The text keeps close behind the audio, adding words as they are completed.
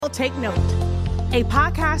Take Note, a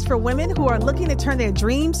podcast for women who are looking to turn their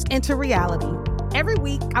dreams into reality. Every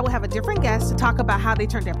week, I will have a different guest to talk about how they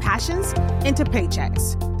turn their passions into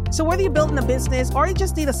paychecks. So whether you're building a business or you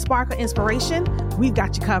just need a spark of inspiration, we've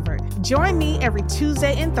got you covered. Join me every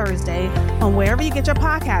Tuesday and Thursday on wherever you get your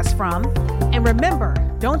podcasts from. And remember,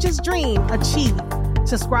 don't just dream, achieve.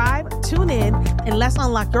 Subscribe, tune in, and let's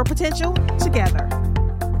unlock your potential together.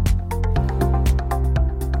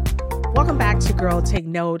 Welcome back to Girl Take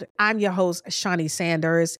Note. I'm your host, Shawnee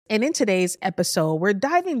Sanders. And in today's episode, we're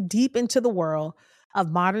diving deep into the world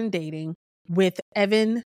of modern dating with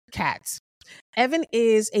Evan Katz. Evan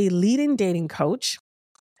is a leading dating coach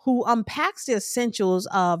who unpacks the essentials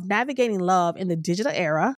of navigating love in the digital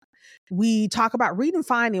era. We talk about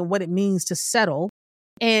redefining what it means to settle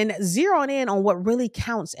and zeroing in on what really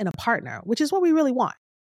counts in a partner, which is what we really want.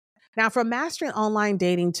 Now, from mastering online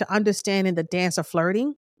dating to understanding the dance of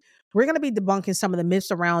flirting, we're going to be debunking some of the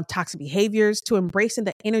myths around toxic behaviors to embracing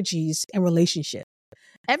the energies in relationships.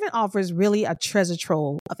 Evan offers really a treasure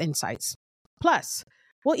trove of insights. Plus,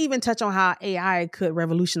 we'll even touch on how AI could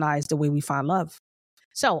revolutionize the way we find love.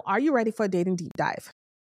 So, are you ready for a dating deep dive?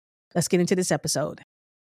 Let's get into this episode.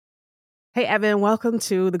 Hey, Evan, welcome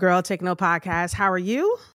to the Girl Take Note podcast. How are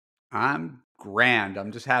you? I'm grand.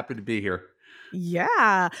 I'm just happy to be here.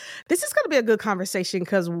 Yeah, this is going to be a good conversation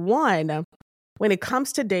because one, when it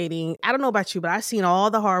comes to dating, I don't know about you, but I've seen all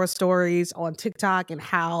the horror stories on TikTok and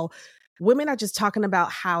how women are just talking about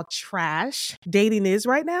how trash dating is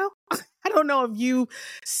right now. I don't know if you've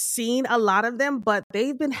seen a lot of them, but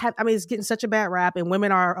they've been, it's getting such a bad rap and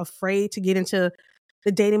women are afraid to get into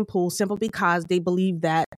the dating pool simply because they believe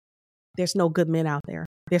that there's no good men out there.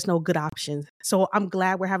 There's no good options. So I'm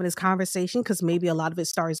glad we're having this conversation because maybe a lot of it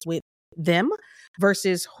starts with them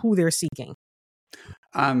versus who they're seeking.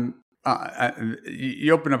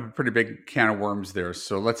 You open up a pretty big can of worms there.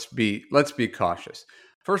 So let's be cautious.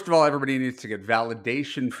 First of all, everybody needs to get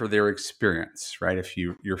validation for their experience, right? If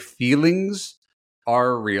your feelings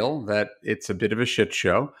are real, that it's a bit of a shit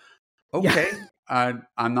show. Okay, yeah.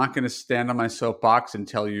 I'm not going to stand on my soapbox and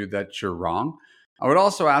tell you that you're wrong. I would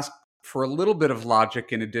also ask for a little bit of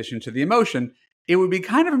logic in addition to the emotion. It would be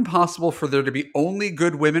kind of impossible for there to be only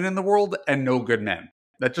good women in the world and no good men.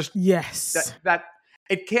 That just that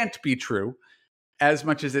it can't be true as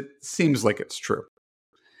much as it seems like it's true.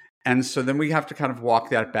 And so then we have to kind of walk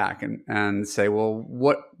that back and say, well,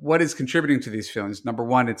 what is contributing to these feelings? Number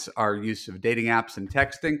one, it's our use of dating apps and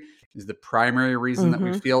texting is the primary reason that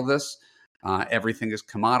we feel this. Everything is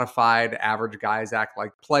commodified. Average guys act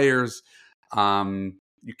like players.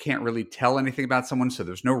 You can't really tell anything about someone, so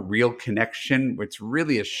there's no real connection. It's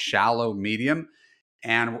really a shallow medium.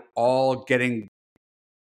 And we're all getting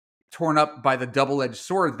torn up by the double-edged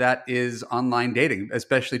sword that is online dating,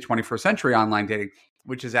 especially 21st century online dating,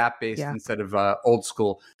 which is app-based instead of old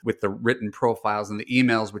school with the written profiles and the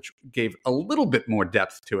emails, which gave a little bit more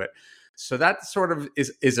depth to it. So that sort of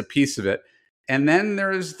is a piece of it. And then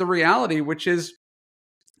there's the reality, which is,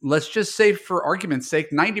 let's just say for argument's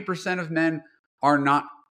sake, 90% of men are not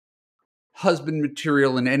husband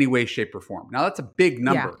material in any way, shape, or form. Now, that's a big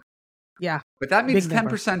number. Yeah. But that means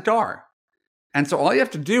 10% are. And so all you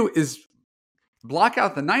have to do is block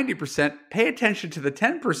out the 90%, pay attention to the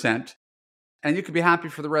 10%, and you could be happy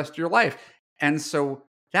for the rest of your life. And so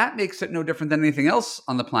that makes it no different than anything else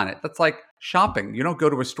on the planet. That's like shopping. You don't go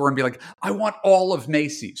to a store and be like, I want all of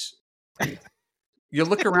Macy's. You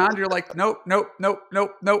look around, you're like, nope.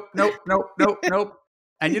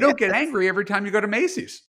 And you don't get angry every time you go to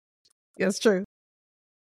Macy's. That's true.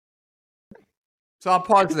 So I'll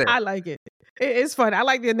pause there. I like it. It's fun. I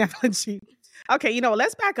like the analogy. Okay,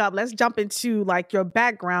 let's back up. Let's jump into like your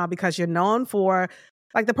background because you're known for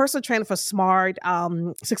like the personal trainer for smart,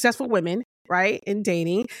 successful women, right, in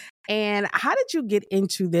dating. And how did you get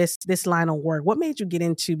into this line of work? What made you get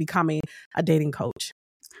into becoming a dating coach?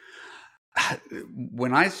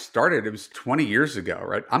 When I started, it was 20 years ago,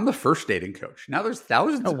 right? I'm the first dating coach. Now there's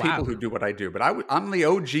thousands of people who do what I do, but I'm the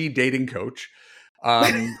OG dating coach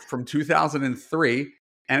from 2003,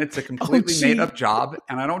 and it's a completely made up job,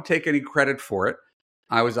 and I don't take any credit for it.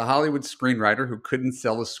 I was a Hollywood screenwriter who couldn't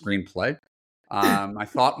sell a screenplay. I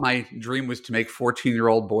thought my dream was to make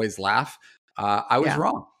 14-year-old boys laugh. I was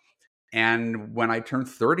wrong. And when I turned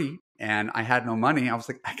 30 and I had no money, I was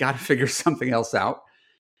like, I got to figure something else out.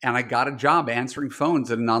 And I got a job answering phones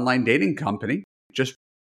at an online dating company, just,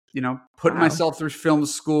 putting myself through film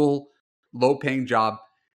school, low paying job.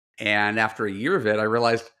 And after a year of it, I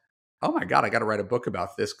realized, oh my God, I got to write a book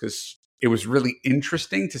about this because it was really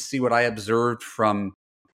interesting to see what I observed from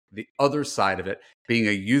the other side of it, being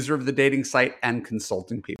a user of the dating site and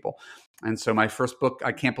consulting people. And so my first book,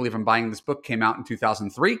 I Can't Believe I'm Buying This Book, came out in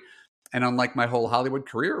 2003. And unlike my whole Hollywood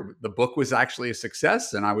career, the book was actually a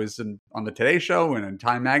success. And I was on the Today Show and in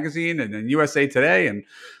Time Magazine and in USA Today. And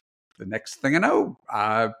the next thing I know,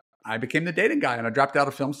 I became the dating guy and I dropped out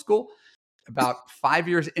of film school. About 5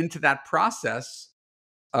 years into that process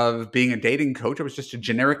of being a dating coach, I was just a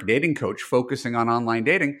generic dating coach focusing on online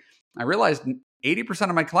dating. I realized 80%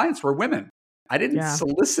 of my clients were women. I didn't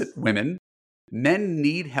solicit women. Men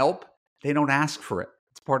need help. They don't ask for it.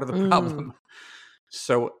 It's part of the problem.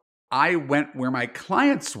 So I went where my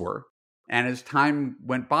clients were. And as time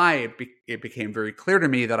went by, it became very clear to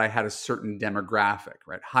me that I had a certain demographic,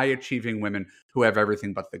 right? High achieving women who have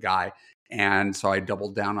everything but the guy. And so I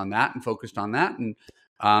doubled down on that and focused on that. And,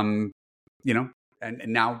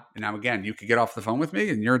 and now again, you could get off the phone with me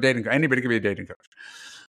and you're a dating coach. Anybody can be a dating coach.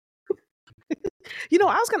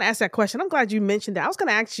 I was going to ask that question. I'm glad you mentioned that. I was going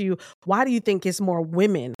to ask you, why do you think it's more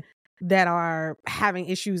women that are having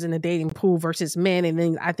issues in the dating pool versus men? And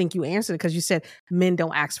then I think you answered it because you said men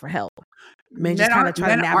don't ask for help. Men just kind of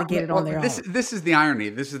try to navigate it on their own. This is the irony.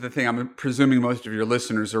 This is the thing. I'm presuming most of your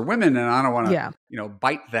listeners are women, and I don't want to,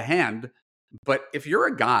 bite the hand. But if you're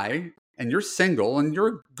a guy and you're single and you're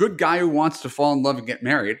a good guy who wants to fall in love and get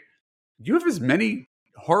married, you have as many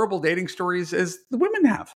horrible dating stories as the women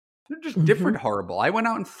have. They're just different horrible. I went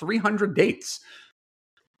out on 300 dates.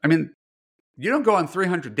 I mean, you don't go on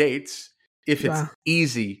 300 dates if it's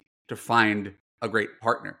easy to find a great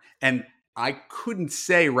partner. And I couldn't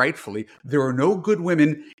say rightfully, there are no good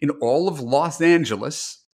women in all of Los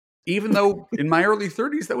Angeles, even though in my early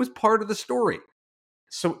 30s, that was part of the story.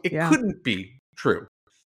 So it couldn't be true.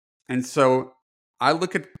 And so I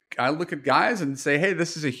look at guys and say, hey,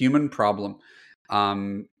 this is a human problem.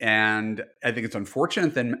 And I think it's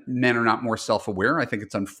unfortunate that men are not more self-aware. I think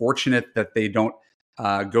it's unfortunate that they don't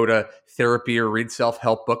go to therapy or read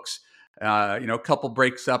self-help books. A couple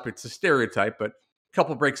breaks up. It's a stereotype, but a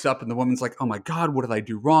couple breaks up and the woman's like, oh my God, what did I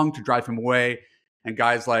do wrong to drive him away? And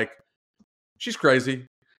guy's like, she's crazy.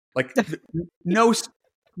 Like no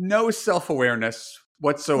self-awareness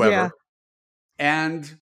whatsoever. Yeah.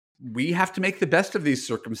 And we have to make the best of these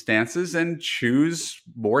circumstances and choose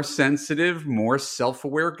more sensitive, more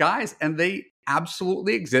self-aware guys. And they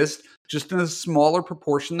absolutely exist, just in a smaller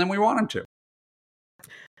proportion than we want them to.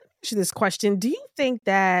 This question, do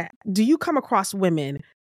you come across women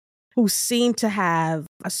who seem to have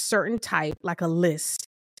a certain type, like a list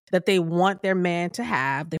that they want their man to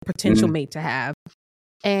have, their potential mate to have?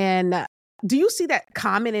 And do you see that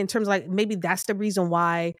common in terms of like, maybe that's the reason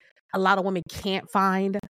why a lot of women can't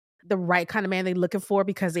find the right kind of man they're looking for,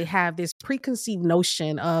 because they have this preconceived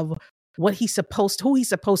notion of who he's supposed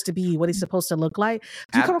to be, what he's supposed to look like?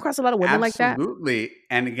 Do you come across a lot of women like that? Absolutely.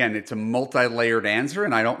 And again, it's a multi-layered answer,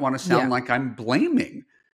 and I don't want to sound like I'm blaming,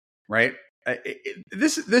 right?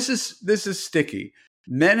 This is sticky.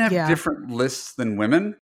 Men have different lists than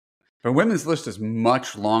women, but women's list is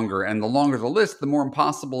much longer, and the longer the list, the more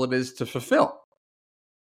impossible it is to fulfill,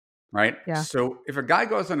 right? Yeah. So if a guy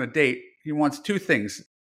goes on a date, he wants two things.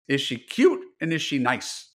 Is she cute and is she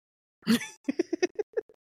nice?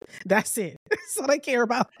 That's it. That's what I care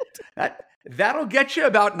about. That'll get you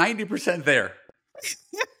about 90% there.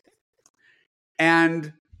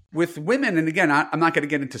 And with women, and again, I'm not going to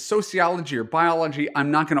get into sociology or biology.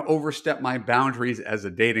 I'm not going to overstep my boundaries as a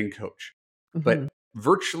dating coach. But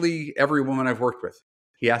virtually every woman I've worked with,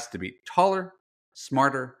 he has to be taller,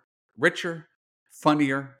 smarter, richer,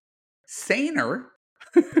 funnier, saner.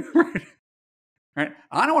 Right?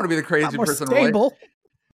 I don't want to be the crazy person. Stable.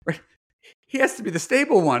 Right? He has to be the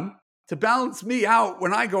stable one to balance me out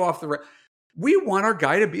when I go off the rail. We want our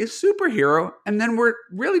guy to be a superhero, and then we're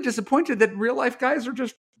really disappointed that real life guys are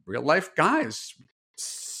just real life guys.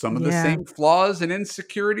 Some of the same flaws and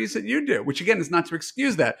insecurities that you do, which again is not to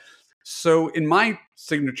excuse that. So in my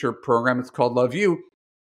signature program, it's called Love You.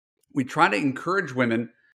 We try to encourage women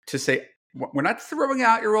to say, we're not throwing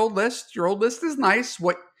out your old list. Your old list is nice.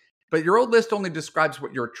 But your old list only describes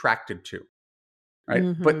what you're attracted to,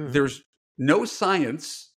 right? But there's no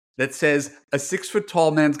science that says a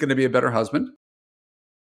 6-foot-tall man's going to be a better husband.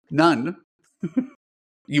 None.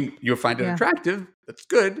 You'll find it attractive. That's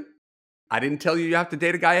good. I didn't tell you have to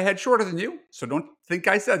date a guy a head shorter than you, so don't think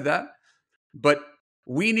I said that. But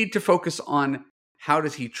we need to focus on, how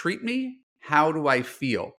does he treat me? How do I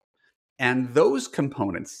feel? And those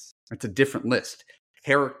components, it's a different list.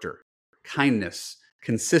 Character, kindness,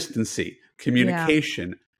 consistency,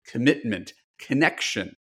 communication, commitment,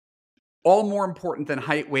 connection, all more important than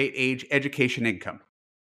height, weight, age, education, income.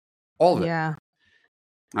 All of it. Yeah.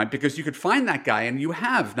 Right? Because you could find that guy, and you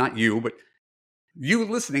have, not you, but You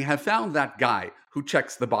listening have found that guy who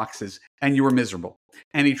checks the boxes and you were miserable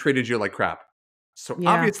and he treated you like crap. So Yeah.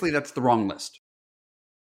 obviously that's the wrong list.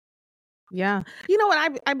 Yeah. You know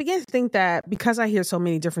what? I began to think that because I hear so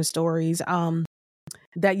many different stories,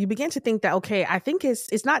 that you begin to think that, okay, I think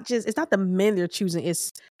it's not the men they're choosing,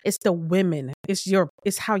 it's the women.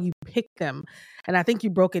 It's how you pick them. And I think you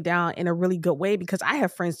broke it down in a really good way, because I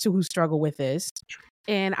have friends too who struggle with this.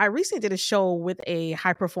 And I recently did a show with a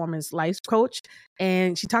high performance life coach,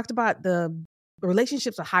 and she talked about the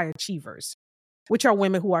relationships of high achievers, which are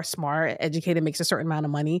women who are smart, educated, makes a certain amount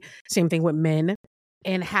of money. Same thing with men,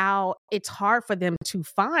 and how it's hard for them to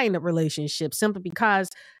find a relationship simply because,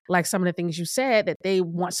 like some of the things you said, that they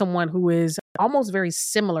want someone who is almost very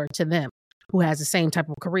similar to them, who has the same type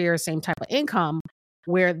of career, same type of income,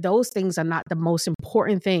 where those things are not the most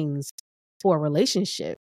important things for a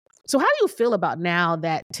relationship. So how do you feel about now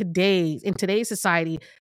that in today's society,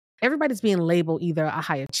 everybody's being labeled either a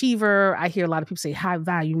high achiever? I hear a lot of people say high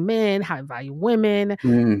value men, high value women.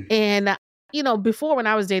 Mm. And, before when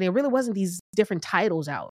I was dating, it really wasn't these different titles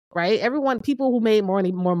out, right? People who made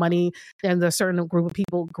more money than the certain group of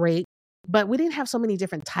people, great. But we didn't have so many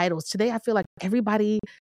different titles. Today, I feel like everybody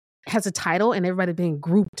has a title and everybody being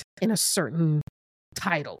grouped in a certain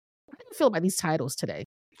title. How do you feel about these titles today?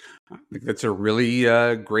 I think that's a really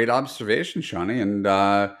great observation, Shawnee. And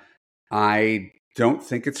I don't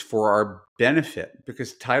think it's for our benefit,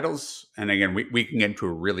 because titles, and again, we can get into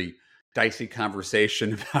a really dicey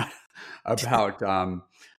conversation about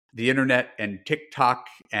the internet and TikTok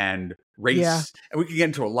and Yeah. race, and we can get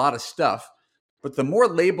into a lot of stuff. But the more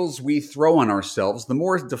labels we throw on ourselves, the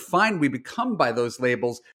more defined we become by those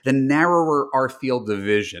labels, the narrower our field of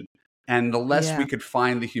vision, and the less we Yeah. could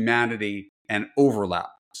find the humanity and overlap.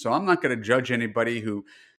 So I'm not going to judge anybody who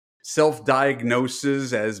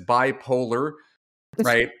self-diagnoses as bipolar,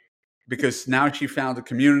 right? Because now she found a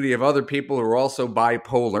community of other people who are also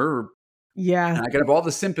bipolar, Yeah. and I can have all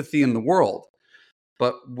the sympathy in the world.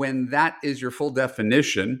 But when that is your full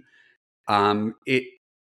definition, it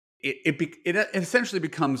essentially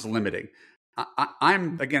becomes limiting.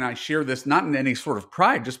 I share this not in any sort of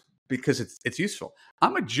pride, just because it's useful.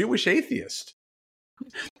 I'm a Jewish atheist.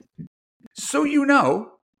 So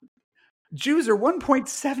Jews are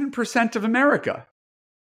 1.7% of America.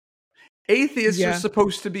 Atheists are Yeah.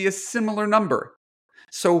 supposed to be a similar number.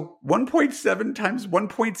 So 1.7 times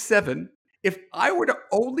 1.7, if I were to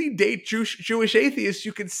only date Jewish atheists,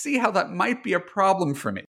 you could see how that might be a problem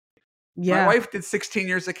for me. My Yeah. wife did 16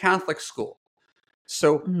 years of Catholic school.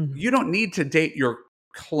 So Mm. you don't need to date your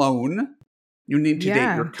clone. You need to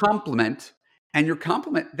date your Yeah. complement. And your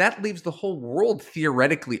complement, that leaves the whole world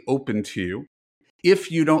theoretically open to you if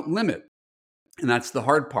you don't limit. And that's the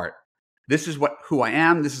hard part. This is who I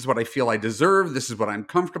am. This is what I feel I deserve. This is what I'm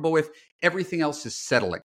comfortable with. Everything else is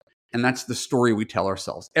settling. And that's the story we tell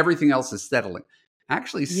ourselves. Everything else is settling.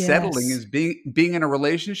 Actually, settling Yes. is being in a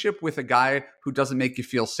relationship with a guy who doesn't make you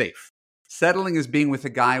feel safe. Settling is being with a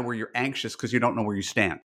guy where you're anxious because you don't know where you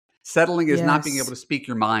stand. Settling is not being able Yes. to speak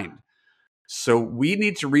your mind. So we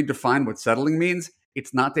need to redefine what settling means.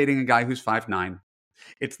 It's not dating a guy who's 5'9".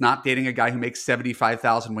 It's not dating a guy who makes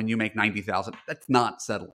 75,000 when you make 90,000. That's not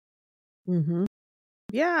settling. Mm-hmm.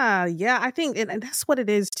 Yeah, yeah. I think, and that's what it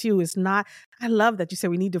is too. It's not. I love that you said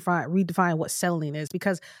we need to redefine what settling is,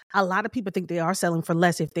 because a lot of people think they are settling for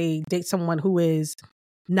less if they date someone who is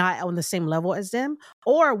not on the same level as them,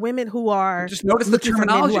 or women who are Just notice the looking for men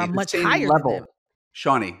who are terminology, the much same higher than them. level,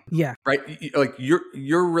 Shawnee. Yeah. Right? Like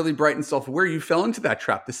you're really bright and self-aware. You fell into that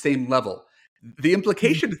trap, the same level. The Mm.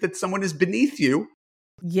 implication is that someone is beneath you, right?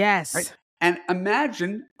 Yes. And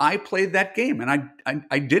imagine I played that game, and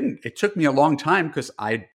I didn't. It took me a long time, because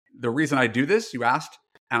the reason I do this, you asked,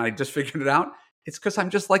 and I just figured it out. It's because I'm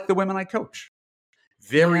just like the women I coach. Yeah.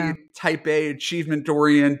 Very type A, achievement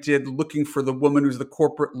oriented, looking for the woman who's the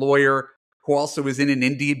corporate lawyer who also is in an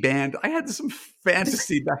indie band. I had some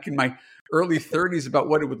fantasy back in my early 30s about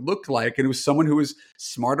what it would look like. And it was someone who was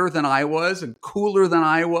smarter than I was, and cooler than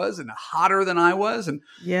I was, and hotter than I was. And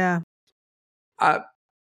Yeah.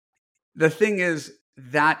 the thing is,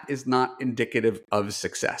 that is not indicative of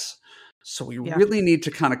success. So we Yeah. really need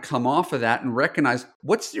to kind of come off of that and recognize,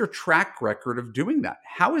 what's your track record of doing that?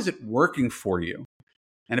 How is it working for you?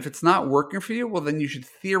 And if it's not working for you, well, then you should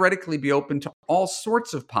theoretically be open to all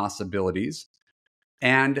sorts of possibilities.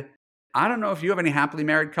 And I don't know if you have any happily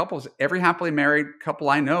married couples. Every happily married couple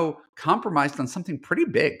I know compromised on something pretty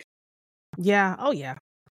big. Yeah. Oh yeah.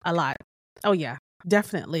 A lot. Oh yeah.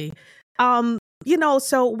 Definitely.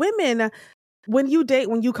 So women, when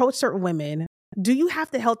you coach certain women, do you have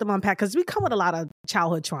to help them unpack? Because we come with a lot of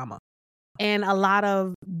childhood trauma. and a lot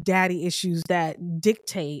of daddy issues that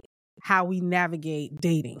dictate how we navigate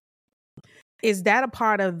dating. Is that a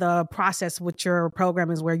part of the process with your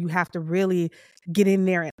program, is where you have to really get in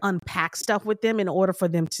there and unpack stuff with them in order for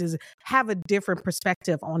them to have a different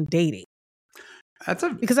perspective on dating?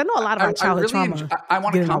 Because I know a lot about childhood trauma. I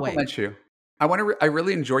want to compliment you. I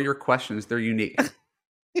really enjoy your questions. They're unique.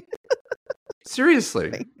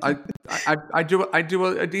 Seriously, I do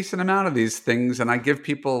a decent amount of these things, and I give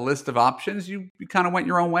people a list of options. You kind of went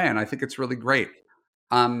your own way, and I think it's really great.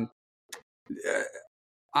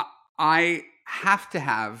 I have to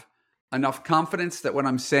have enough confidence that what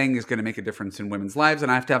I'm saying is going to make a difference in women's lives,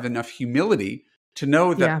 and I have to have enough humility to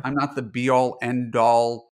know that I'm not the be all end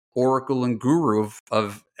all oracle and guru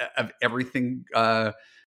of everything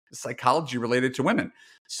psychology related to women.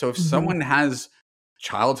 So if someone has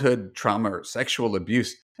childhood trauma or sexual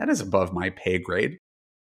abuse, that is above my pay grade.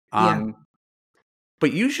 But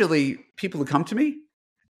usually people who come to me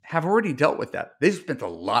have already dealt with that. They've spent a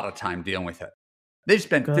lot of time dealing with it. They've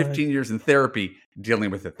spent 15 years in therapy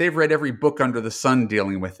dealing with it. They've read every book under the sun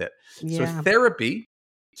dealing with it. So therapy,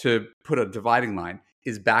 to put a dividing line,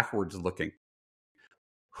 is backwards looking.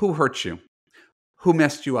 Who hurt you? Who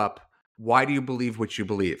messed you up? Why do you believe what you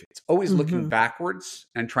believe? It's always looking backwards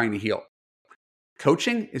and trying to heal.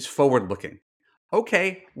 Coaching is forward looking.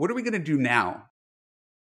 Okay, what are we going to do now?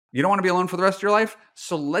 You don't want to be alone for the rest of your life?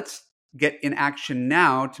 So let's get in action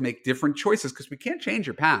now to make different choices, because we can't change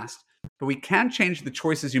your past, but we can change the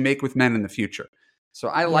choices you make with men in the future. So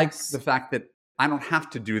I like the fact that I don't have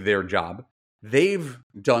to do their job. They've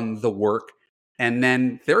done the work. And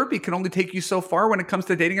then therapy can only take you so far when it comes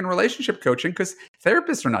to dating and relationship coaching, because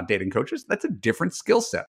therapists are not dating coaches. That's a different skill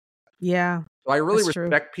set. Yeah. So I really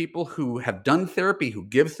respect people who have done therapy, who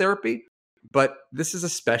give therapy, but this is a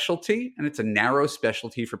specialty, and it's a narrow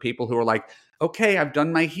specialty for people who are like, okay, I've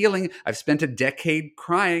done my healing. I've spent a decade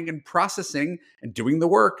crying and processing and doing the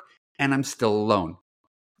work, and I'm still alone.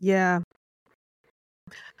 Yeah.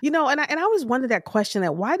 And I always wonder that question,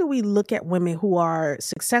 that why do we look at women who are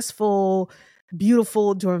successful,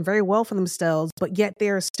 beautiful, doing very well for themselves, but yet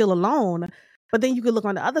they're still alone? But then you can look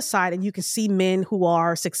on the other side and you can see men who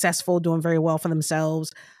are successful, doing very well for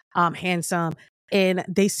themselves, handsome, and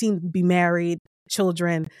they seem to be married,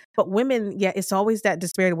 children. But women, it's always that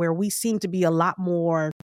disparity where we seem to be a lot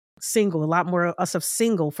more single, a lot more of us of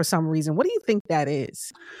single for some reason. What do you think that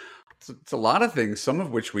is? It's a lot of things, some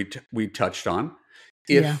of which we touched on.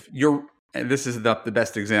 If you're, and this is the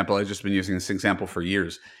best example, I've just been using this example for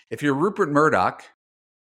years. If you're Rupert Murdoch,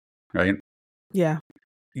 right? Yeah.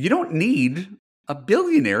 You don't need a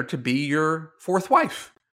billionaire to be your fourth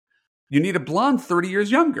wife. You need a blonde 30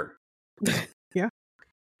 years younger. Yeah.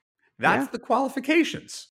 That's the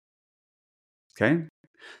qualifications. Okay.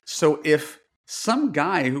 So if some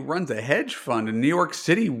guy who runs a hedge fund in New York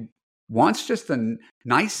City wants just a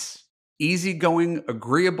nice, easygoing,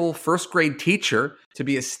 agreeable first grade teacher to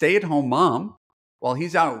be a stay-at-home mom while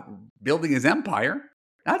he's out building his empire,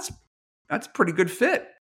 that's a pretty good fit.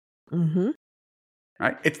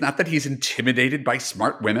 Right? It's not that he's intimidated by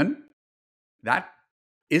smart women. That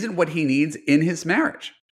isn't what he needs in his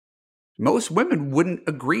marriage. Most women wouldn't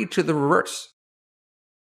agree to the reverse.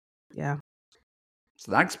 Yeah.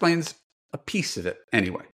 So that explains a piece of it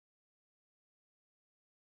anyway.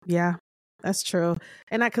 Yeah, that's true.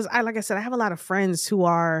 And like I said, I have a lot of friends who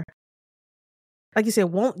are, like you said,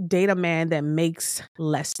 won't date a man that makes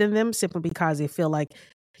less than them simply because they feel like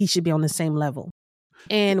he should be on the same level.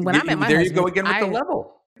 And when I met my husband, you go again with the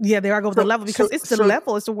level. Yeah, there I go with the level, because it's the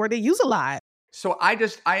level. It's the word they use a lot. So I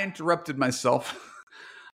interrupted myself.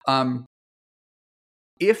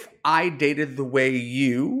 If I dated the way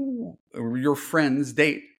you or your friends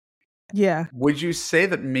date, would you say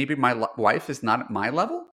that maybe my wife is not at my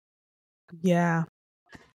level? Yeah.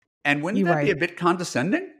 And wouldn't that be a bit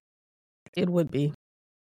condescending? It would be.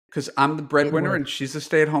 Because I'm the breadwinner and she's a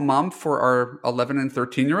stay-at-home mom for our 11 and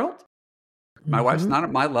 13-year-old. My wife's not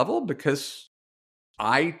at my level because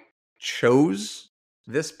I chose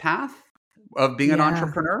this path of being an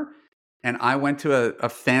entrepreneur, and I went to a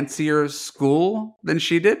fancier school than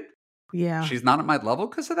she did. Yeah. She's not at my level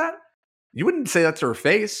because of that. You wouldn't say that to her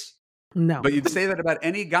face. No. But you'd say that about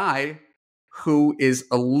any guy who is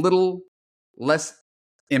a little less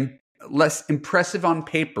impressive on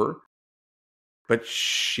paper, but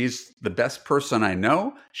she's the best person I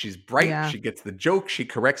know. She's bright. Yeah. She gets the joke. She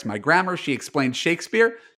corrects my grammar. She explains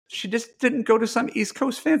Shakespeare. She just didn't go to some East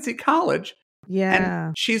Coast fancy college. Yeah.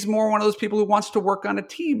 And she's more one of those people who wants to work on a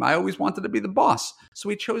team. I always wanted to be the boss. So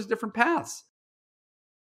we chose different paths.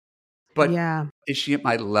 But is she at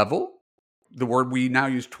my level? The word we now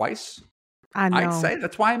use twice. I know. I'd say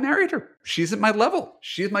that's why I married her. She's at my level.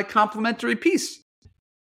 She's my complementary piece.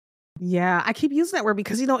 Yeah, I keep using that word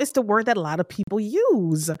because, it's the word that a lot of people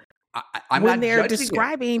use I'm when not they're judging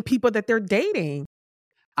describing people that they're dating.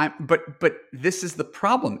 But this is the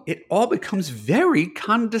problem. It all becomes very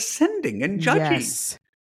condescending and judgy. Yes.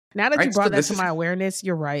 Now that right? you brought that to my awareness,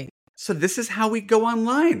 you're right. So this is how we go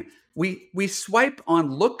online. We swipe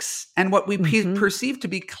on looks and what we perceive to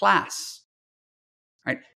be class,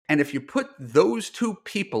 right? And if you put those two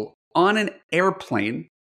people on an airplane,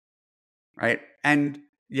 right, and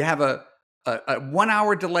you have a 1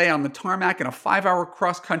 hour delay on the tarmac and a 5 hour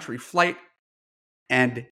cross country flight,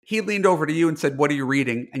 and he leaned over to you and said, "What are you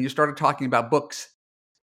reading?" And you started talking about books.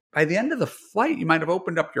 By the end of the flight, you might have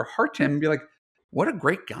opened up your heart to him and be like, "What a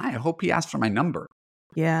great guy. I hope he asked for my number."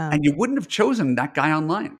 Yeah. And you wouldn't have chosen that guy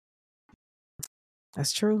online.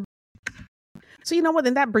 That's true. So you know what?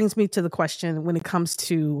 Then that brings me to the question when it comes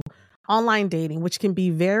to online dating, which can be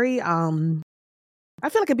very, I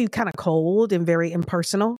feel like it'd be kind of cold and very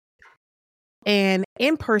impersonal. And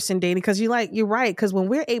in-person dating, because you're right, because when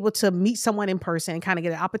we're able to meet someone in person and kind of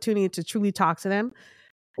get an opportunity to truly talk to them,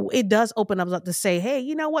 it does open up to say, hey,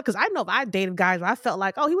 you know what? Because I know if I dated guys where I felt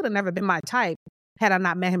like, oh, he would have never been my type had I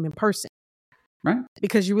not met him in person. Right.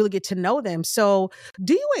 Because you really get to know them. So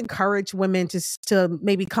do you encourage women to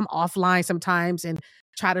maybe come offline sometimes and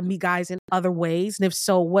try to meet guys in other ways? And if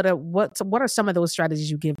so, what are some of those strategies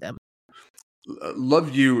you give them? Love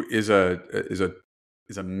You is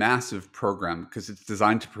a massive program because it's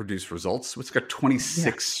designed to produce results. It's got a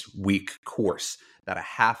 26-week course, about a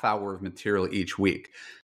half hour of material each week.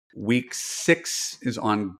 Week 6 is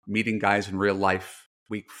on meeting guys in real life.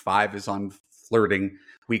 Week 5 is on flirting.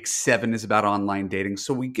 Week 7 is about online dating.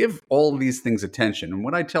 So we give all of these things attention. And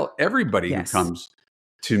what I tell everybody who comes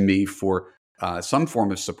to me for some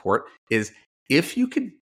form of support is if you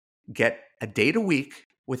could get a date a week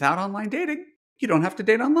without online dating, you don't have to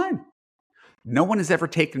date online. No one has ever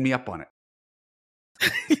taken me up on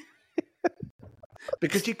it.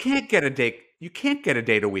 Because you can't get a date. You can't get a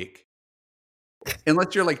date a week.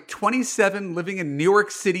 Unless you're like 27, living in New York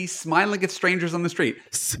City, smiling at strangers on the street.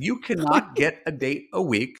 You cannot get a date a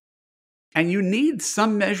week. And you need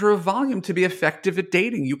some measure of volume to be effective at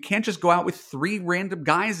dating. You can't just go out with 3 random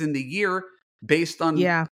guys in the year based on,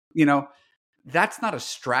 that's not a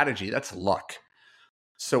strategy. That's luck.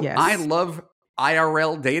 So I love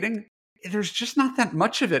IRL dating. There's just not that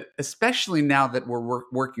much of it, especially now that we're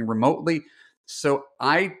working remotely. So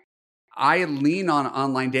I lean on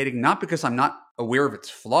online dating, not because I'm not aware of its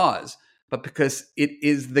flaws, but because it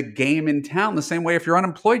is the game in town. The same way if you're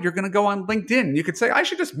unemployed, you're going to go on LinkedIn. You could say, I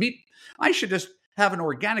should just have an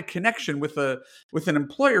organic connection with an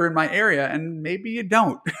employer in my area. And maybe you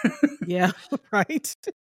don't. Yeah, right.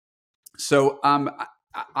 So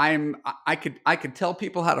I could tell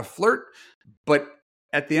people how to flirt, but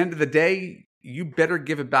at the end of the day, you better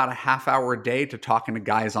give about a half hour a day to talking to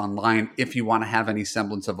guys online if you want to have any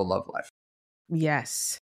semblance of a love life.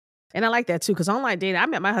 Yes. And I like that too, because online dating, I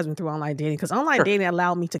met my husband through online dating, because online dating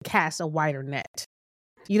allowed me to cast a wider net.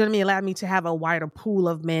 You know what I mean? It allowed me to have a wider pool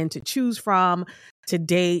of men to choose from, to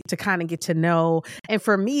date, to kind of get to know. And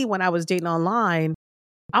for me, when I was dating online,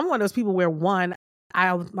 I'm one of those people where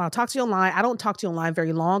I'll talk to you online. I don't talk to you online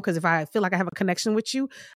very long because if I feel like I have a connection with you,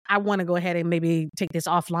 I want to go ahead and maybe take this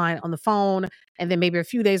offline on the phone and then maybe a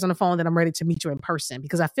few days on the phone, then I'm ready to meet you in person,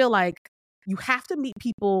 because I feel like you have to meet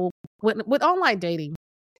people with online dating.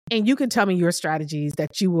 And you can tell me your strategies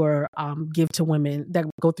that you were give to women that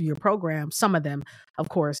go through your program, some of them, of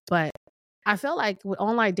course. But I feel like with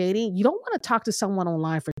online dating, you don't want to talk to someone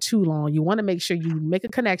online for too long. You want to make sure you make a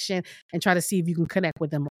connection and try to see if you can connect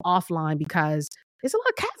with them offline, because it's a lot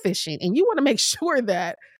of catfishing. And you want to make sure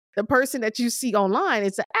that the person that you see online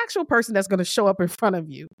is the actual person that's going to show up in front of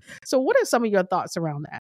you. So what are some of your thoughts around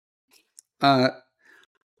that?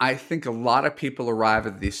 I think a lot of people arrive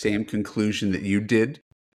at the same conclusion that you did.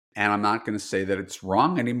 And I'm not going to say that it's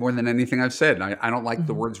wrong any more than anything I've said. I don't like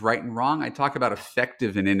the words right and wrong. I talk about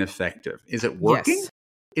effective and ineffective. Is it working? Yes.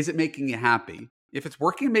 Is it making you happy? If it's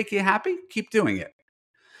working and making you happy, keep doing it.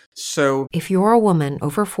 So if you're a woman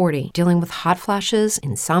over 40 dealing with hot flashes,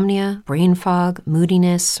 insomnia, brain fog,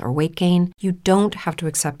 moodiness, or weight gain, you don't have to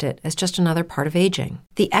accept it as just another part of aging.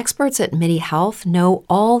 The experts at MIDI Health know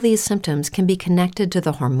all these symptoms can be connected to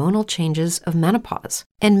the hormonal changes of menopause.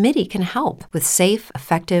 And MIDI can help with safe,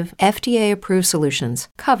 effective, FDA-approved solutions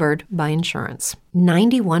covered by insurance.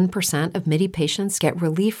 91% of MIDI patients get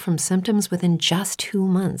relief from symptoms within just 2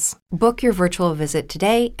 months. Book your virtual visit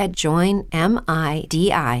today at joinmidi.com.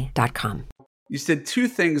 You said 2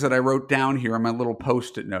 things that I wrote down here on my little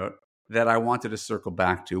Post-it note that I wanted to circle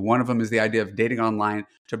back to. One of them is the idea of dating online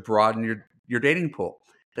to broaden your dating pool.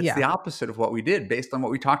 That's the opposite of what we did based on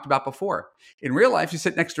what we talked about before. In real life, you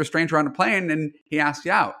sit next to a stranger on a plane and he asks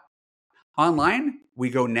you out. Online, we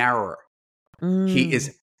go narrower. He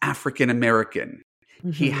is African American.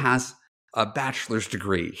 He has a bachelor's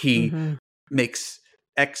degree. He makes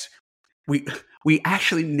X. We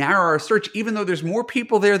actually narrow our search, even though there's more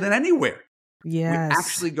people there than anywhere. Yes. We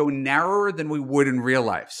actually go narrower than we would in real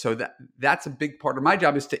life. So that's a big part of my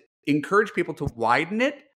job, is to encourage people to widen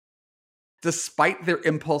it despite their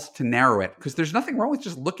impulse to narrow it. Because there's nothing wrong with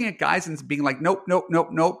just looking at guys and being like, nope, nope, nope,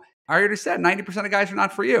 nope. I already said 90% of guys are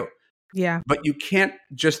not for you. Yeah. But you can't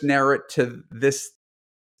just narrow it to this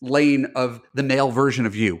lane of the male version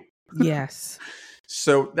of you. Yes.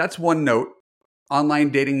 So that's one note. Online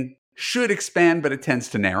dating should expand, but it tends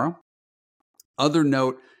to narrow. Other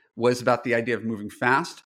note was about the idea of moving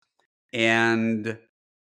fast. And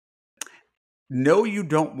no, you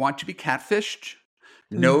don't want to be catfished.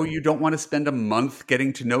 No, you don't want to spend a month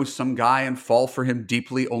getting to know some guy and fall for him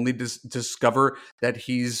deeply, only to discover that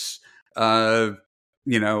he's, not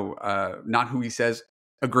who he says.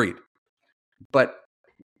 Agreed. But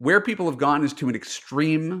where people have gone is to an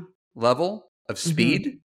extreme level of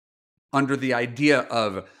speed under the idea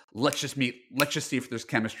of let's just meet, let's just see if there's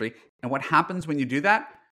chemistry. And what happens when you do that?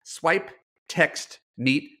 Swipe, text,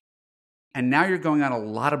 meet. And now you're going on a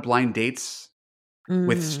lot of blind dates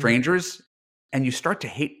with strangers, and you start to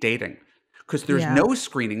hate dating because there's no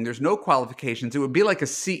screening, there's no qualifications. It would be like a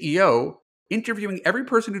CEO interviewing every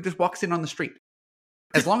person who just walks in on the street.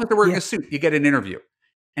 As long as they're wearing a suit, you get an interview.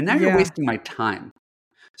 And now you're wasting my time.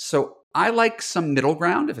 So I like some middle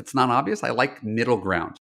ground. If it's not obvious, I like middle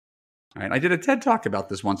ground. All right. I did a TED Talk about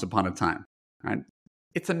this once upon a time. All right.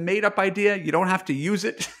 It's a made-up idea. You don't have to use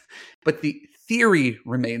it, but the theory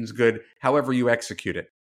remains good however you execute it.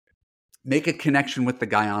 Make a connection with the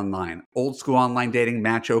guy online. Old school online dating,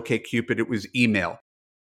 Match, OkCupid, it was email,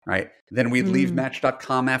 right? Then we'd leave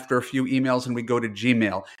Match.com after a few emails and we'd go to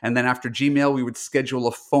Gmail. And then after Gmail, we would schedule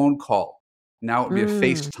a phone call. Now it would be a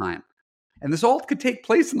FaceTime. And this all could take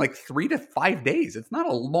place in like 3 to 5 days. It's not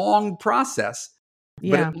a long process,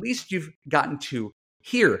 but at least you've gotten to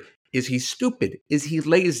hear, is he stupid? Is he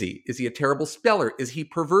lazy? Is he a terrible speller? Is he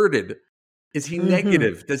perverted? Is he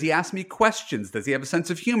negative? Does he ask me questions? Does he have a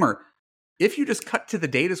sense of humor? If you just cut to the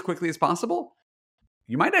date as quickly as possible,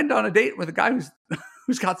 you might end on a date with a guy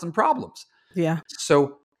who's got some problems. Yeah.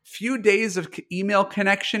 So few days of email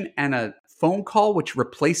connection and a phone call, which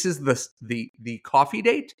replaces the coffee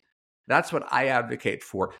date. That's what I advocate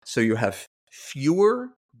for. So you have fewer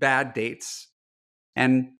bad dates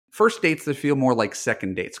and first dates that feel more like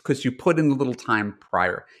second dates because you put in a little time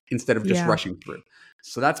prior instead of just rushing through.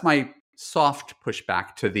 So that's my soft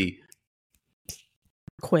pushback to the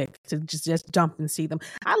quick to just jump and see them.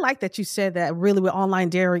 I like that you said that really with online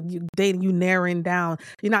dating, you narrowing down.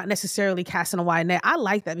 You're not necessarily casting a wide net. I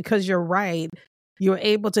like that because you're right. You're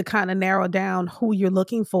able to kind of narrow down who you're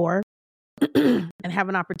looking for and have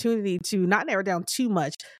an opportunity to not narrow down too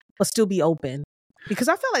much, but still be open. Because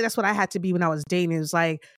I felt like that's what I had to be when I was dating. It was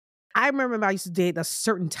like, I remember I used to date a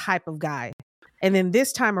certain type of guy. And then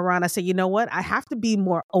this time around, I said, you know what? I have to be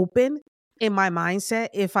more open in my mindset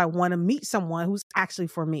if I want to meet someone who's actually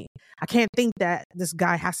for me. I can't think that this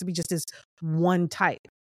guy has to be just this one type.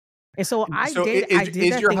 And so I did that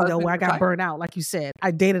thing though where I got burnt out. Like you said, I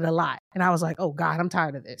dated a lot and I was like, oh God, I'm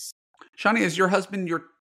tired of this. Shani, is your husband your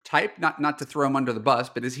type? Not to throw him under the bus,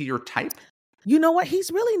 but is he your type? You know what? He's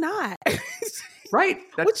really not. Right.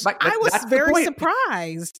 I was very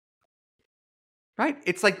surprised. Right.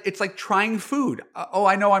 It's like trying food.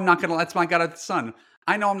 I know I'm not going to, that's my God of the sun.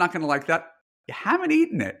 I know I'm not going to like that. You haven't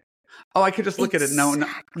eaten it. Oh, I could just look at it. No,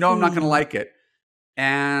 I'm not going to like it.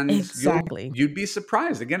 And you'd be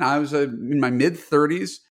surprised. Again, I was in my mid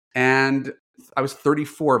 30s and I was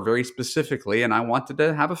 34 very specifically, and I wanted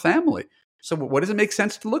to have a family. So what does it make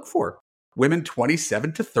sense to look for? Women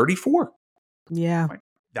 27 to 34. Yeah. Right?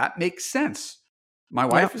 That makes sense. My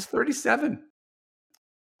wife is 37.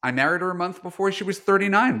 I married her a month before she was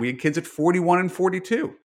 39. We had kids at 41 and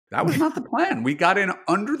 42. That was not the plan. We got in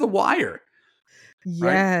under the wire.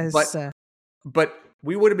 Yes. Right? But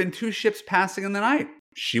we would have been two ships passing in the night.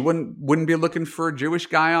 She wouldn't be looking for a Jewish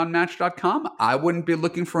guy on Match.com. I wouldn't be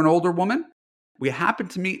looking for an older woman. We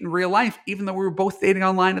happened to meet in real life, even though we were both dating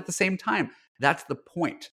online at the same time. That's the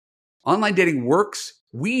point. Online dating works.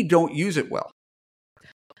 We don't use it well.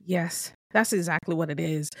 Yes, that's exactly what it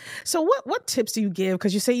is. So what tips do you give?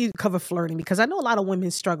 Because you say you cover flirting, because I know a lot of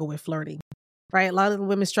women struggle with flirting. Right? A lot of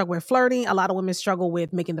women struggle with flirting. A lot of women struggle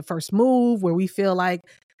with making the first move where we feel like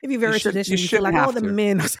If you're very traditional, you feel like, oh, the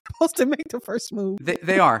men are supposed to make the first move.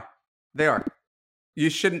 They are. You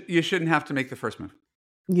shouldn't have to make the first move.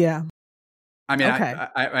 Yeah. I mean, okay.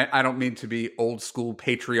 I don't mean to be old school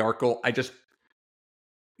patriarchal.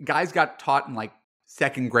 Guys got taught in like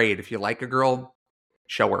second grade, if you like a girl,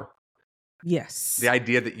 show her. Yes. The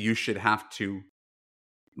idea that you should have to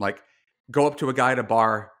like go up to a guy at a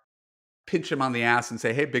bar, pinch him on the ass and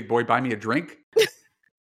say, hey, big boy, buy me a drink.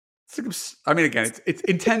 I mean, again, it's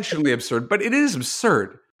intentionally absurd, but it is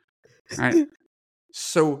absurd. Right?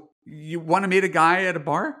 So you want to meet a guy at a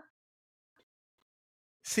bar?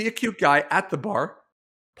 See a cute guy at the bar,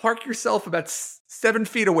 park yourself about 7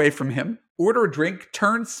 feet away from him, order a drink,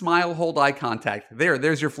 turn, smile, hold eye contact.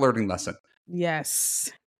 There's your flirting lesson. Yes.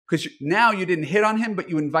 Because now you didn't hit on him, but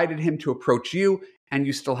you invited him to approach you, and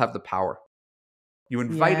you still have the power. You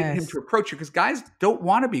invited him to approach you because guys don't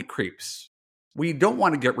want to be creeps. We don't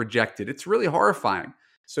want to get rejected. It's really horrifying.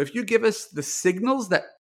 So if you give us the signals that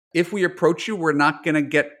if we approach you, we're not going to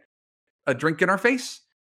get a drink in our face,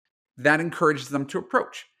 that encourages them to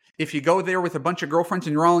approach. If you go there with a bunch of girlfriends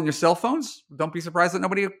and you're all on your cell phones, don't be surprised that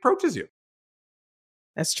nobody approaches you.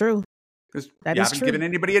 That's true. Because you haven't given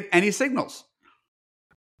anybody any signals.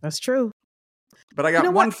 That's true. But I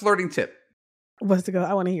got one flirting tip. What's the go?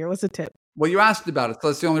 I want to hear. What's the tip? Well, you asked about it, so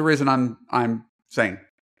that's the only reason I'm saying.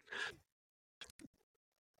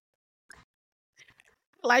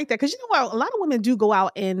 Like that, because you know what, a lot of women do go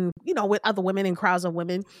out and with other women and crowds of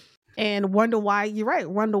women and wonder why. You're right.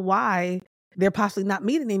 Wonder why they're possibly not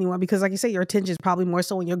meeting anyone, because like you say, your attention is probably more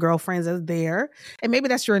so when your girlfriends are there, and maybe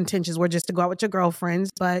that's your intentions were just to go out with your girlfriends.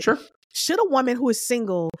 But sure, should a woman who is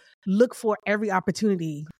single look for every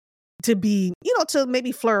opportunity to be, to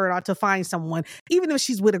maybe flirt or to find someone, even if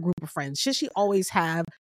she's with a group of friends? Should she always have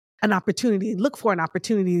an opportunity, look for an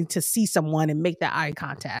opportunity to see someone and make that eye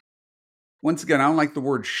contact? Once again, I don't like the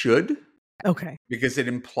word should. Okay. Because it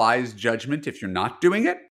implies judgment if you're not doing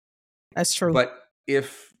it. That's true. But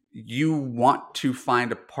if you want to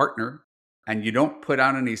find a partner and you don't put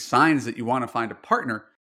out any signs that you want to find a partner,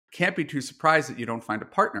 can't be too surprised that you don't find a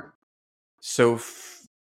partner. So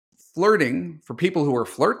flirting, for people who are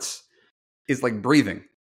flirts, is like breathing.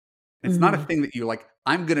 It's not a thing that you like,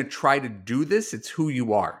 I'm going to try to do this. It's who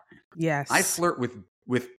you are. Yes. I flirt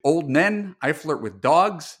with old men. I flirt with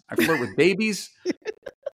dogs. I flirt with babies.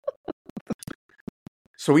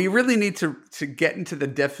 So we really need to get into the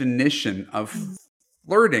definition of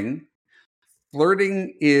flirting.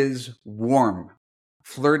 Flirting is warm.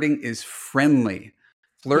 Flirting is friendly.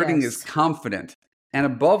 Flirting is confident. And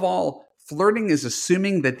above all, flirting is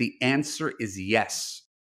assuming that the answer is yes.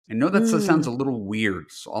 I know that sounds a little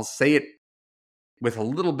weird, so I'll say it with a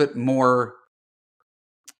little bit more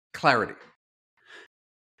clarity.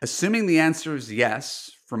 Assuming the answer is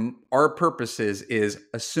yes, from our purposes, is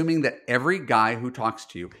assuming that every guy who talks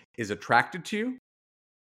to you is attracted to you,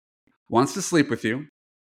 wants to sleep with you,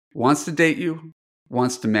 wants to date you,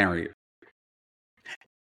 wants to marry you.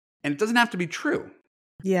 And it doesn't have to be true.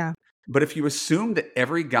 Yeah. But if you assume that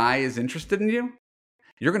every guy is interested in you,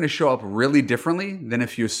 you're going to show up really differently than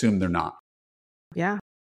if you assume they're not. Yeah.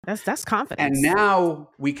 That's confidence. And now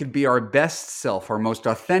we can be our best self, our most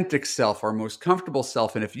authentic self, our most comfortable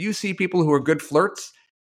self. And if you see people who are good flirts,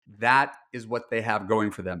 that is what they have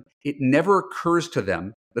going for them. It never occurs to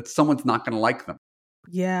them that someone's not going to like them.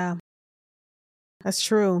 Yeah, that's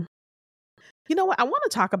true. You know what? I want to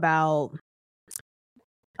talk about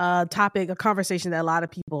a conversation that a lot of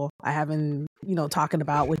people I have been, talking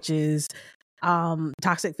about, which is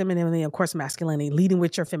toxic femininity, of course, masculinity, leading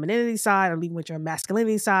with your femininity side or leading with your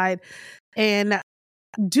masculinity side. And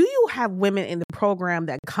do you have women in the program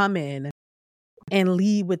that come in and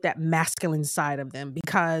lead with that masculine side of them?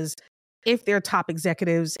 Because if they're top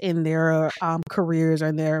executives in their careers or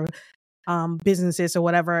in their businesses or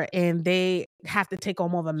whatever, and they have to take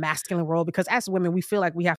on more of a masculine role, because as women, we feel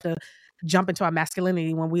like we have to jump into our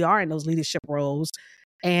masculinity when we are in those leadership roles.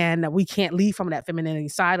 And we can't lead from that femininity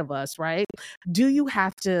side of us, right? Do you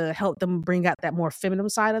have to help them bring out that more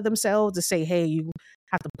feminine side of themselves to say, hey, you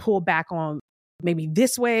have to pull back on maybe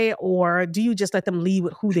this way, or do you just let them lead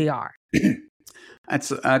with who they are?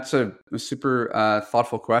 That's a super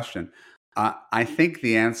thoughtful question. I think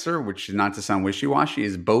the answer, which is not to sound wishy-washy,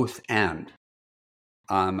 is both and.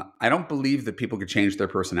 I don't believe that people could change their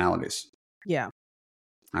personalities. Yeah.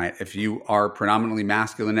 All right. If you are a predominantly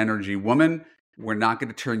masculine energy woman, we're not going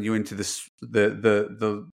to turn you into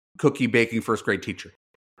the cookie baking first grade teacher.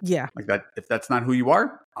 Yeah. Like that. If that's not who you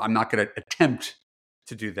are, I'm not going to attempt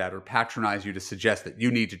to do that or patronize you to suggest that you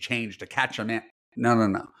need to change to catch a man.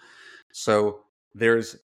 No. So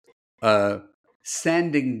there's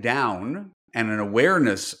sanding down and an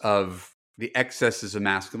awareness of the excesses of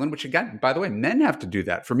masculine, which again, by the way, men have to do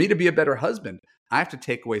that. For me to be a better husband, I have to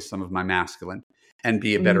take away some of my masculine and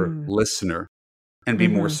be a better listener and be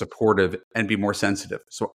more supportive and be more sensitive.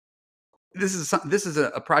 So this is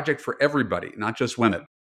a project for everybody, not just women.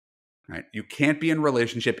 Right? You can't be in a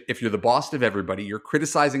relationship if you're the boss of everybody. You're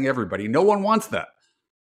criticizing everybody. No one wants that.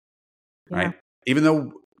 Yeah. Right? Even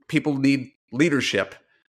though people need leadership,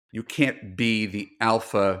 you can't be the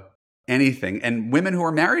alpha anything. And women who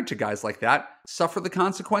are married to guys like that suffer the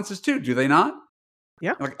consequences too, do they not?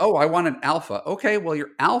 Yeah. Like, oh, I want an alpha. Okay, well, your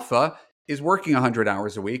alpha is working 100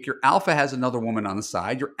 hours a week. Your alpha has another woman on the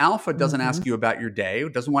side. Your alpha doesn't ask you about your day,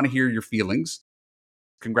 doesn't want to hear your feelings.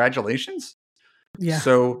 Congratulations. Yeah.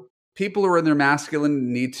 So people who are in their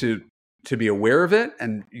masculine need to be aware of it,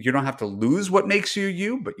 and you don't have to lose what makes you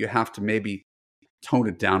you, but you have to maybe tone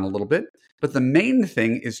it down a little bit. But the main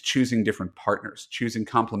thing is choosing different partners, choosing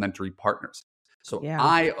complementary partners. So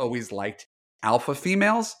I always liked alpha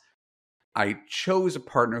females. I chose a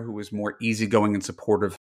partner who was more easygoing and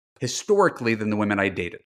supportive historically than the women I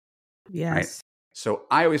dated. Yes. Right? So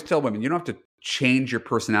I always tell women, you don't have to change your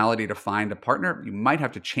personality to find a partner. You might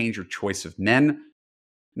have to change your choice of men.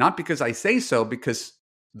 Not because I say so, because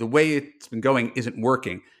the way it's been going isn't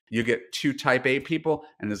working. You get 2 type A people,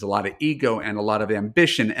 and there's a lot of ego and a lot of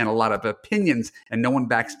ambition and a lot of opinions, and no one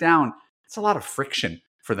backs down. It's a lot of friction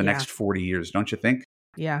for the next 40 years, don't you think?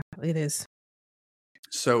 Yeah, it is.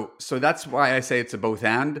 So that's why I say it's a both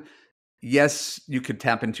and. Yes, you could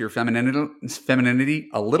tap into your femininity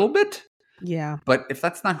a little bit. Yeah. But if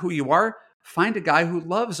that's not who you are, find a guy who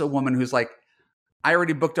loves a woman who's like, I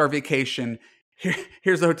already booked our vacation.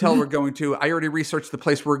 Here's the hotel we're going to. I already researched the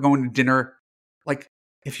place we're going to dinner. Like,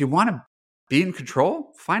 if you want to be in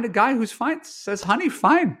control, find a guy who's fine, says, honey,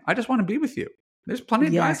 fine. I just want to be with you. There's plenty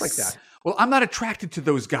of guys like that. Well, I'm not attracted to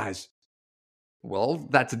those guys. Well,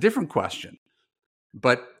 that's a different question.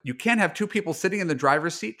 But you can't have 2 people sitting in the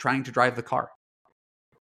driver's seat trying to drive the car.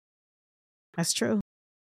 That's true.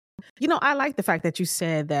 I like the fact that you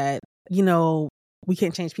said that, we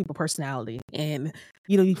can't change people's personality, and,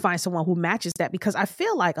 you find someone who matches that, because I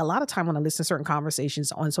feel like a lot of time when I listen to certain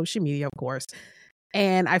conversations on social media, of course,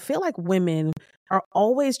 and I feel like women are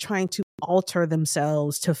always trying to alter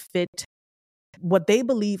themselves to fit what they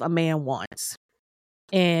believe a man wants.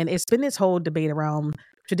 And it's been this whole debate around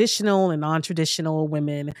traditional and non-traditional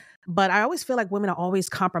women. But I always feel like women are always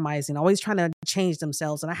compromising, always trying to change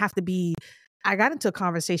themselves. And I got into a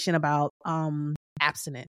conversation about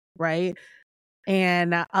abstinent, right?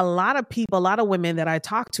 And a lot of women that I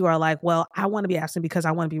talk to are like, well, I want to be abstinent because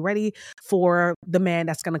I want to be ready for the man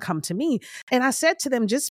that's going to come to me. And I said to them,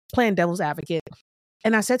 just playing devil's advocate,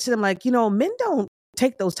 and I said to them, like, men don't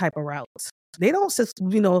take those type of routes. They don't,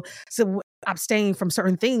 abstain from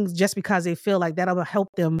certain things just because they feel like that'll help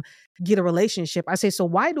them get a relationship. I say, so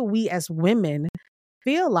why do we as women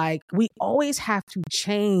feel like we always have to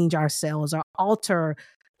change ourselves or alter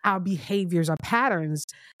our behaviors or patterns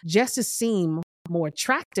just to seem more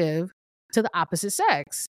attractive to the opposite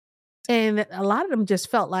sex? And a lot of them just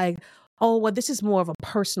felt like, oh, well, this is more of a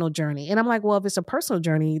personal journey. And I'm like, well, if it's a personal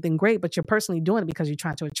journey, then great, but you're personally doing it because you're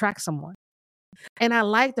trying to attract someone. And I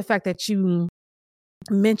like the fact that you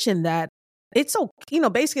mentioned that it's okay,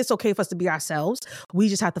 basically it's okay for us to be ourselves. We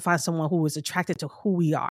just have to find someone who is attracted to who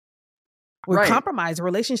we are. We're compromising.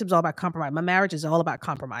 Relationships are all about compromise. My marriage is all about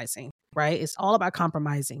compromising, right? It's all about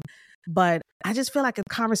compromising. But I just feel like a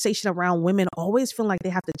conversation around women always feel like they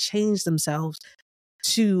have to change themselves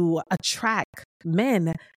to attract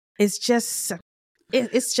men. It's just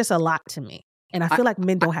a lot to me. And I feel like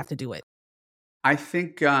men don't have to do it. I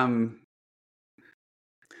think,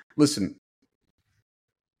 listen,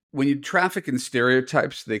 when you traffic in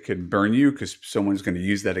stereotypes, they could burn you because someone's going to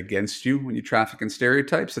use that against you when you traffic in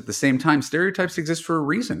stereotypes. At the same time, stereotypes exist for a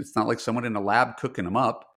reason. It's not like someone in a lab cooking them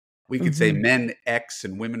up. We could say men X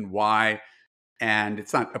and women Y, and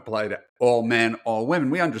it's not applied to all men, all women.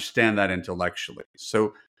 We understand that intellectually.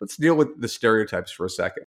 So let's deal with the stereotypes for a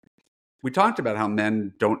second. We talked about how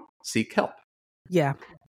men don't seek help. Yeah.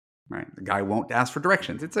 Right. The guy won't ask for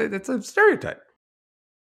directions. It's a stereotype.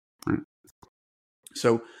 Right.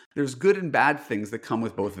 So there's good and bad things that come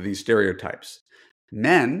with both of these stereotypes.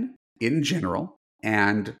 Men, in general,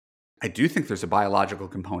 and I do think there's a biological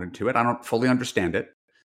component to it, I don't fully understand it,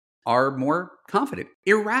 are more confident,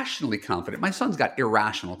 irrationally confident. My son's got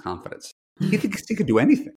irrational confidence. He thinks he could do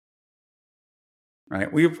anything.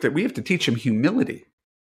 Right? We have to teach him humility.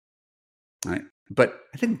 Right? But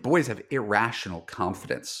I think boys have irrational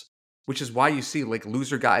confidence, which is why you see like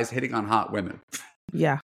loser guys hitting on hot women.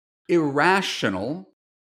 Yeah. Irrational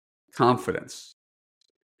confidence.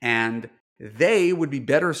 And they would be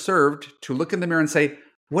better served to look in the mirror and say,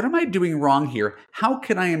 what am I doing wrong here? How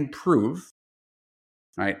can I improve?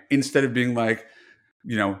 Right? Instead of being like,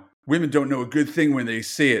 women don't know a good thing when they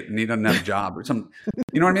see it and he doesn't have a job or something.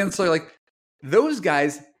 You know what I mean? So like those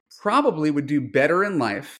guys probably would do better in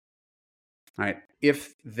life, right,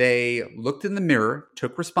 if they looked in the mirror,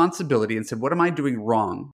 took responsibility and said, what am I doing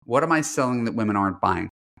wrong? What am I selling that women aren't buying?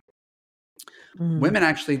 Women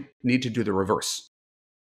actually need to do the reverse.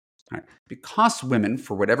 Right? Because women,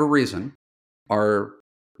 for whatever reason, are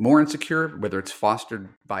more insecure, whether it's fostered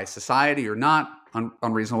by society or not,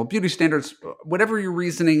 unreasonable beauty standards, whatever your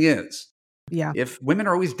reasoning is. Yeah. If women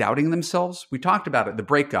are always doubting themselves, we talked about it, the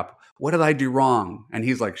breakup. What did I do wrong? And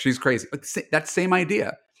he's like, she's crazy. That same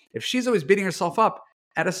idea. If she's always beating herself up,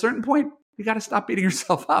 at a certain point, you got to stop beating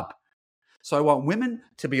yourself up. So I want women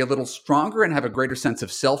to be a little stronger and have a greater sense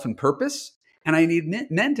of self and purpose. And I need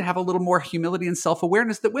men to have a little more humility and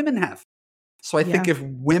self-awareness that women have. So I think if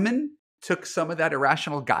women took some of that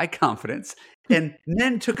irrational guy confidence and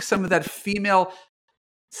men took some of that female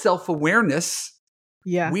self-awareness,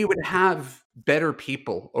 we would have better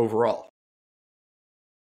people overall.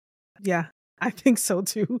 Yeah, I think so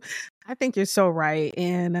too. I think you're so right.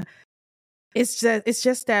 And it's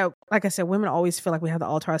just that, like I said, women always feel like we have to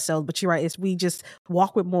alter ourselves, but you're right. It's we just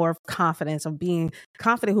walk with more confidence of being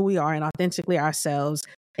confident who we are and authentically ourselves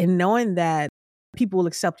and knowing that people will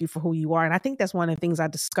accept you for who you are. And I think that's one of the things I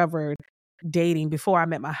discovered dating before I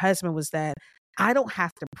met my husband was that I don't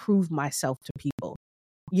have to prove myself to people.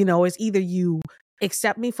 It's either you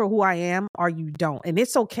accept me for who I am or you don't. And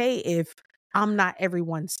it's okay if I'm not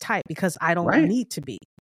everyone's type because I don't need to be.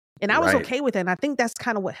 And I was okay with it. And I think that's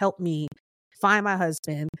kind of what helped me find my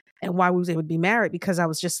husband and why we was able to be married, because I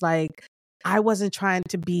was just like, I wasn't trying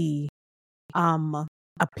to be a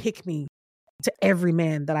pick-me to every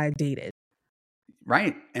man that I dated.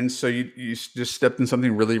 Right. And so you just stepped in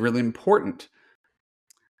something really, really important.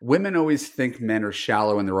 Women always think men are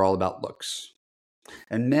shallow and they're all about looks.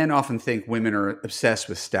 And men often think women are obsessed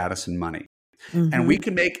with status and money. Mm-hmm. And we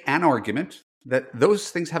can make an argument that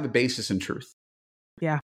those things have a basis in truth.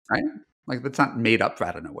 Yeah. Right? Like that's not made up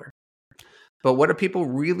out of nowhere. But what do people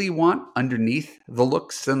really want underneath the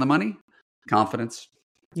looks and the money? Confidence.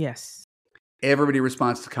 Yes. Everybody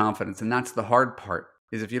responds to confidence. And that's the hard part,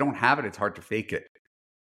 is if you don't have it, it's hard to fake it.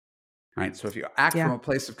 Right? So if you act from a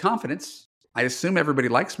place of confidence, I assume everybody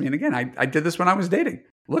likes me. And again, I did this when I was dating.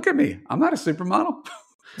 Look at me. I'm not a supermodel.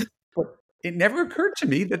 But it never occurred to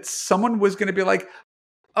me that someone was going to be like,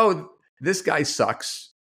 oh, this guy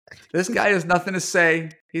sucks. This guy has nothing to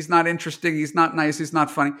say. He's not interesting. He's not nice. He's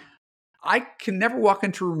not funny. I can never walk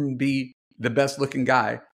into a room and be the best looking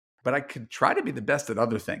guy, but I could try to be the best at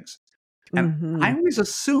other things. And I always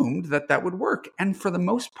assumed that would work. And for the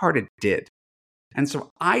most part, it did. And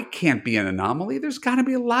so I can't be an anomaly. There's got to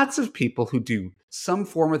be lots of people who do some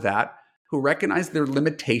form of that, who recognize their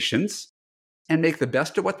limitations and make the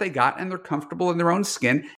best of what they got, and they're comfortable in their own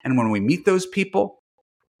skin. And when we meet those people,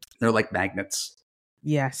 they're like magnets.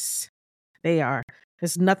 Yes, they are.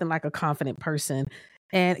 There's nothing like a confident person.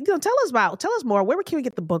 And tell us more. Where can we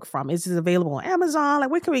get the book from? Is it available on Amazon? Like,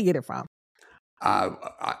 where can we get it from?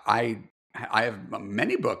 I have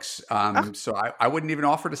many books, so I wouldn't even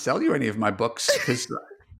offer to sell you any of my books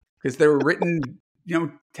because they were written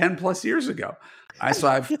 10 plus years ago. So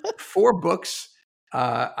I have 4 books.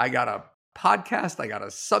 I got a podcast. I got a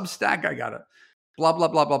Substack. I got a blah blah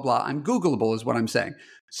blah blah blah. I'm Googleable, is what I'm saying.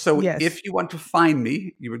 So if you want to find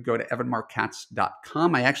me, you would go to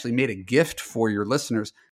evanmarkkatz.com. I actually made a gift for your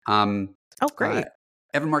listeners. Great.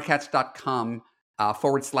 evanmarkkatz.com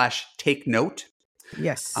 /take note.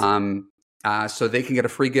 Yes. So they can get a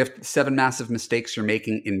free gift, 7 massive mistakes you're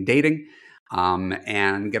making in dating,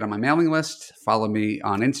 and get on my mailing list. Follow me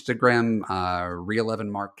on Instagram, Real Evan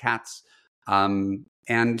Marc Katz.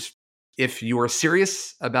 And if you are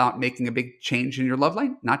serious about making a big change in your love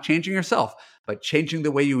life, not changing yourself, but changing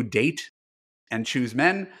the way you date and choose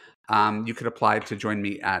men, you could apply to join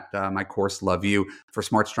me at my course, Love You, for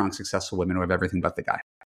smart, strong, successful women who have everything but the guy.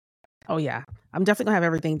 Oh, yeah. I'm definitely going to have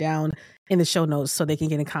everything down in the show notes so they can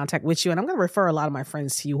get in contact with you. And I'm going to refer a lot of my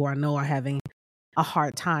friends to you who I know are having a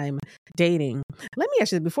hard time dating. Let me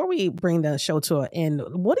ask you, before we bring the show to an end,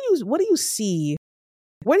 what do you see?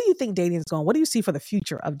 Where do you think dating is going? What do you see for the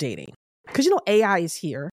future of dating? Because, AI is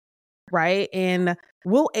here, right? And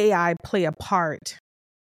will AI play a part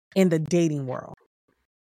in the dating world?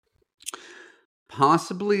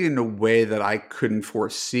 Possibly in a way that I couldn't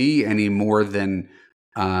foresee any more than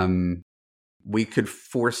we could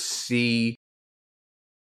foresee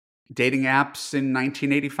dating apps in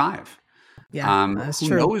 1985. Yeah, that's true.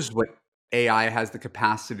 Who knows what AI has the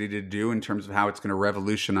capacity to do in terms of how it's going to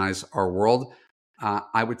revolutionize our world.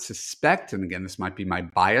 I would suspect, and again, this might be my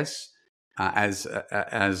bias, as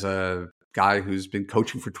a guy who's been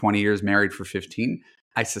coaching for 20 years, married for 15,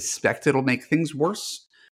 I suspect it'll make things worse.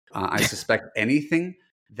 I suspect anything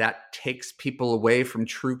that takes people away from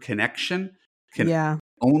true connection can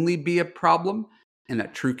only be a problem, and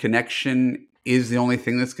that true connection is the only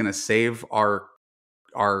thing that's going to save our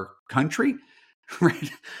country,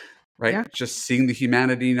 right? Right. Yeah. Just seeing the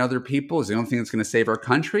humanity in other people is the only thing that's going to save our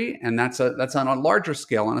country. And that's on a larger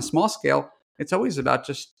scale. On a small scale, it's always about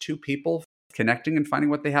just two people connecting and finding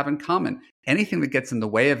what they have in common. Anything that gets in the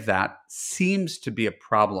way of that seems to be a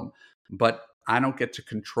problem. But I don't get to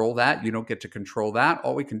control that. You don't get to control that.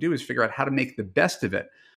 All we can do is figure out how to make the best of it.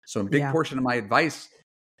 So a big portion of my advice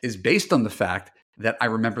is based on the fact that I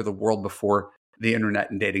remember the world before the internet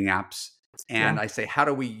and dating apps. And I say, how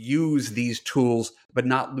do we use these tools, but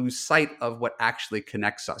not lose sight of what actually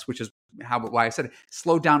connects us, which is why I said,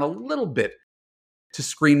 slow down a little bit to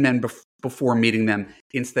screen men before meeting them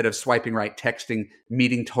instead of swiping right, texting,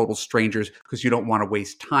 meeting total strangers because you don't want to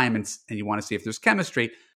waste time and you want to see if there's chemistry.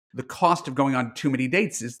 The cost of going on too many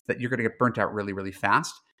dates is that you're going to get burnt out really, really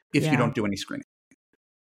fast if you don't do any screening.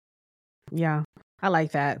 Yeah, I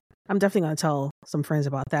like that. I'm definitely going to tell some friends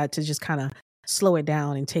about that to just kind of slow it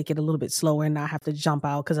down and take it a little bit slower and not have to jump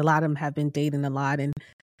out, because a lot of them have been dating a lot and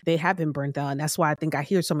they have been burnt out. And that's why I think I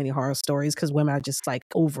hear so many horror stories, because women are just like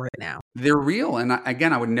over it now. They're real. And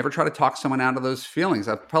again, I would never try to talk someone out of those feelings.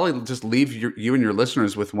 I'd probably just leave you and your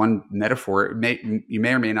listeners with one metaphor. You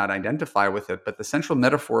may or may not identify with it, but the central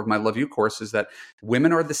metaphor of my Love You course is that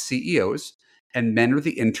women are the CEOs and men are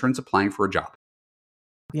the interns applying for a job.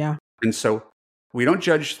 Yeah. And so we don't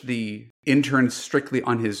judge the intern strictly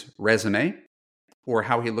on his resume or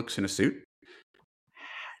how he looks in a suit.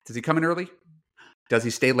 Does he come in early? Does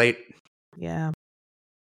he stay late? Yeah.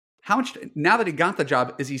 How much, now that he got the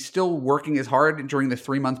job, is he still working as hard during the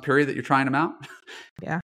 3-month period that you're trying him out?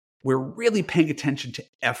 Yeah. We're really paying attention to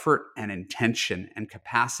effort and intention and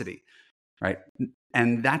capacity, right?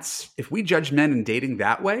 And that's, if we judge men in dating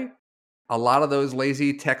that way, a lot of those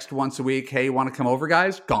lazy text once a week, hey, you want to come over,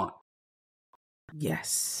 guys? Gone.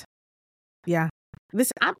 Yes. Yeah.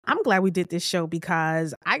 Listen, I'm glad we did this show,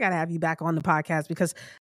 because I got to have you back on the podcast, because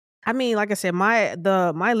I mean, like I said, my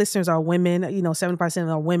listeners are women, 70%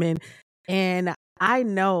 are women. And I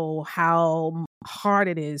know how hard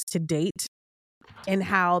it is to date, and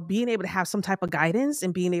how being able to have some type of guidance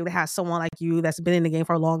and being able to have someone like you that's been in the game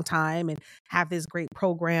for a long time and have this great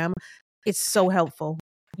program, it's so helpful,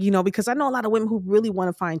 because I know a lot of women who really want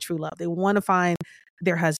to find true love. They want to find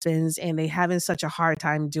their husbands, and they having such a hard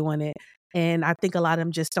time doing it. And I think a lot of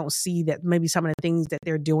them just don't see that maybe some of the things that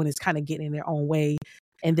they're doing is kind of getting in their own way.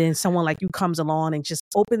 And then someone like you comes along and just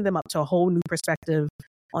open them up to a whole new perspective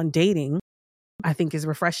on dating, I think is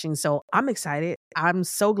refreshing. So I'm excited. I'm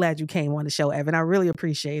so glad you came on the show, Evan. I really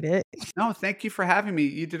appreciate it. No, thank you for having me.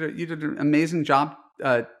 You did an amazing job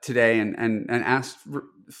today and asked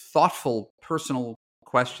thoughtful, personal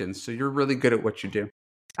questions. So you're really good at what you do.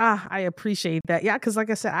 I appreciate that. Yeah, because like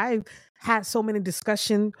I said, I've had so many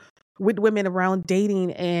discussions with women around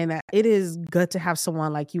dating, and it is good to have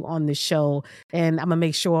someone like you on the show. And I'm gonna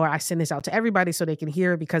make sure I send this out to everybody so they can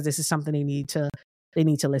hear it, because this is something they need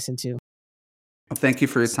to listen to. Well, thank you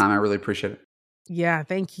for your time. I really appreciate it. Yeah,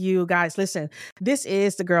 thank you, guys. Listen, this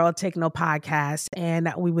is the Girl Take No podcast,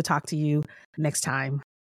 and we will talk to you next time.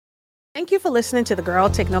 Thank you for listening to the Girl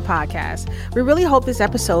Take No podcast. We really hope this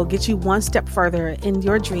episode gets you one step further in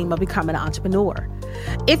your dream of becoming an entrepreneur.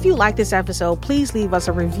 If you like this episode, please leave us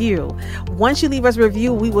a review. Once you leave us a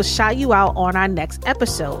review, we will shout you out on our next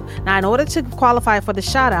episode. Now, in order to qualify for the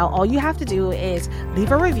shout out, all you have to do is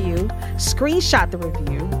leave a review, screenshot the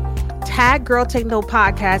review, tag Girl Take No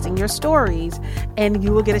podcast in your stories, and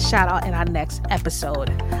you will get a shout out in our next episode.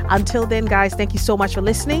 Until then, guys, thank you so much for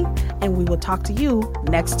listening, and we will talk to you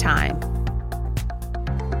next time.